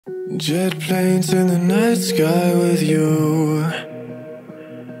Jet planes in the night sky with you,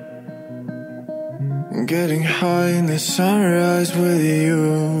 getting high in the sunrise with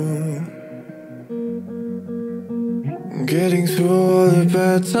you, getting through all the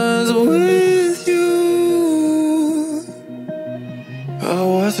bad times with you. I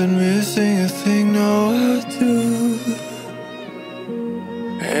wasn't missing a thing, no I do.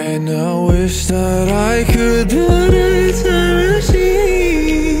 And I wish that I could build a time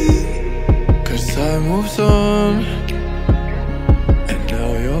machine, 'cause time moves on, and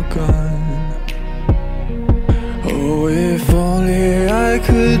now you're gone. Oh, if only I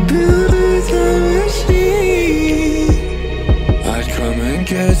could build a time machine, I'd come and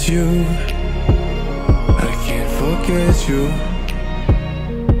get you. I can't forget you.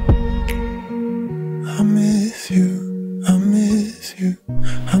 I miss you, I miss you,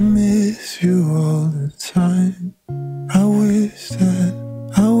 I miss you all the time. I wish that,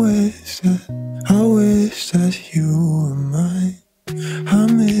 I wish that, I wish that you were mine. I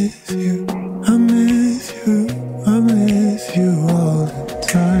miss you, I miss you, I miss you all the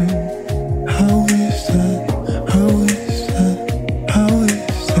time. I wish that, I wish that, I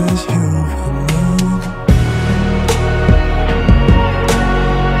wish that you were mine.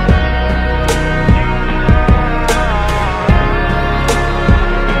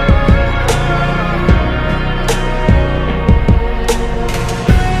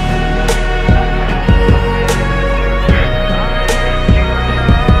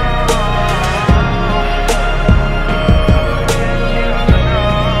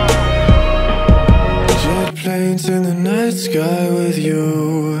 Planes in the night sky with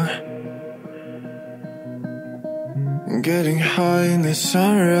you, getting high in the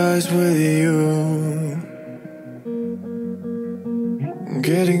sunrise with you,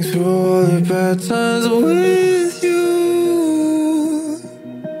 getting through all the bad times with you.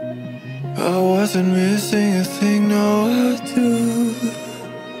 I wasn't missing a thing, no I do.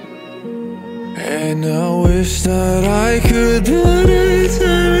 And I wish that I could build a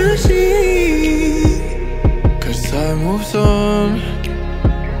time machine, 'cause time moves on,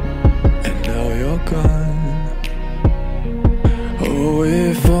 and now you're gone. Oh,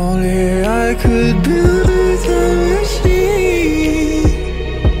 if only I could build a time machine,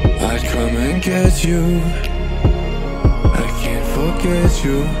 I'd come and get you. I can't forget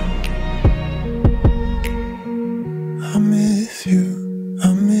you. I miss you, I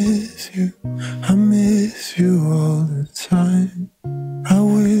miss you, I miss you all the time. I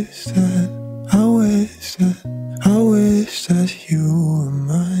wish that, I wish that, I wish that you were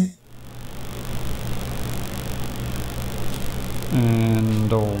mine.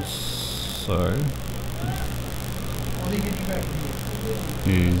 And also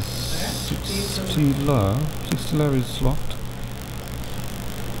is 60 low. 60 low is locked.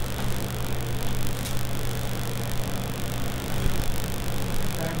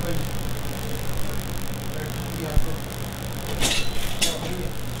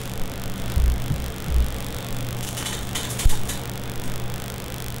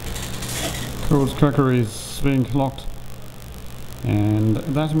 Coles Cracker is being locked, and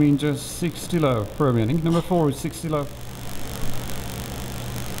that means just 60 low for a minute. Number 4 is 60 low.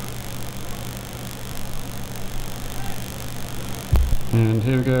 And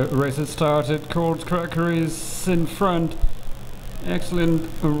here we go, race has started. Coles Cracker is in front. Excellent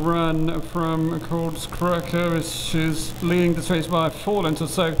run from Coles Cracker. She's leading this race by 4 lengths or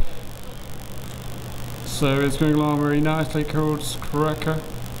so. So it's going along very nicely, Coles Cracker.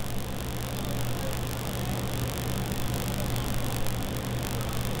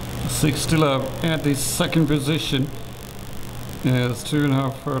 Sixty low at the second position. Yeah, there's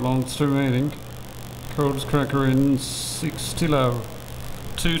 2.5 furlongs remaining. Coles Cracker in 60 low.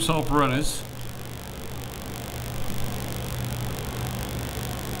 2 top runners.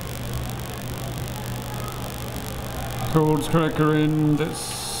 Coles Cracker in the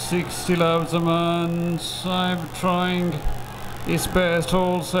 60 low. I'm trying his best.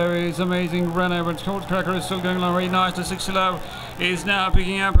 Also his amazing runner, but Coles Cracker is still going along very nice. The 60 low is now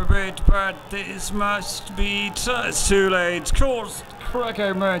picking up a bit, but this must be it's too late. Coles Cracker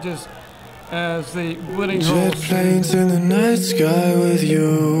emerges as the winning horse. Jet planes in the night sky with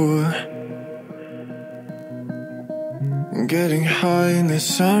you, getting high in the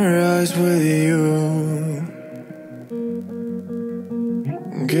sunrise with you,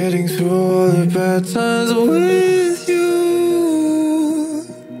 getting through all the bad times with you.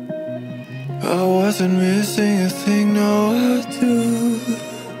 I wasn't missing a thing, no I do.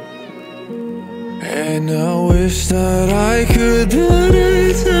 And I wish that I could build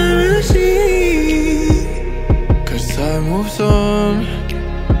a time machine, 'cause time moves on,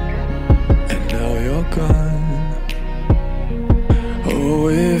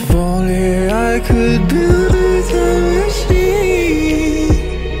 could build a time machine,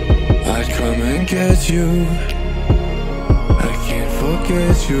 I'd come and get you. I can't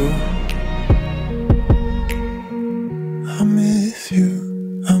forget you. I miss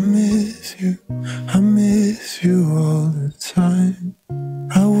you, I miss you, I miss you all the time.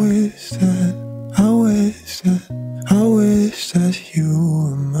 I wish that, I wish that, I wish that you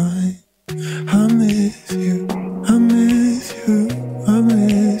were mine. I miss you, I miss you, I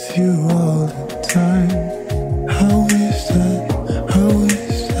miss you all the time. I wish that, I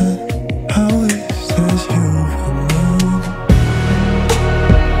wish that, I wish that you were mine.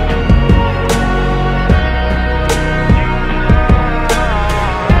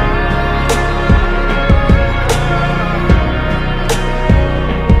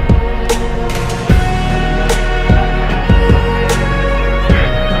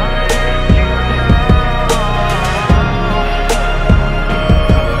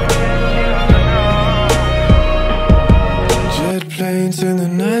 Jet planes in the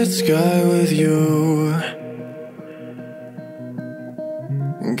night sky with you,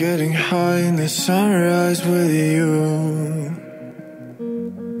 getting high in the sunrise with you,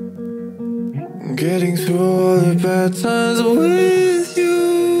 getting through all the bad times with you.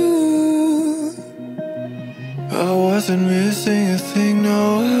 I wasn't missing a thing,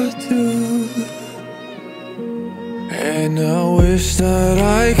 no I do. And I wish that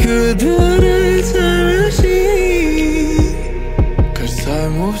I could build a time machine, 'cause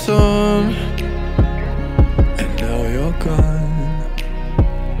time moves on, and now you're gone.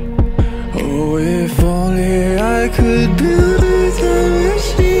 Oh, if only I could build a time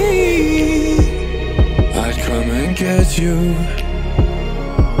machine, I'd come and get you.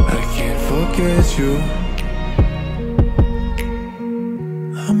 I can't forget you.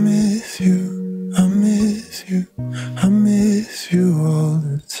 I miss you.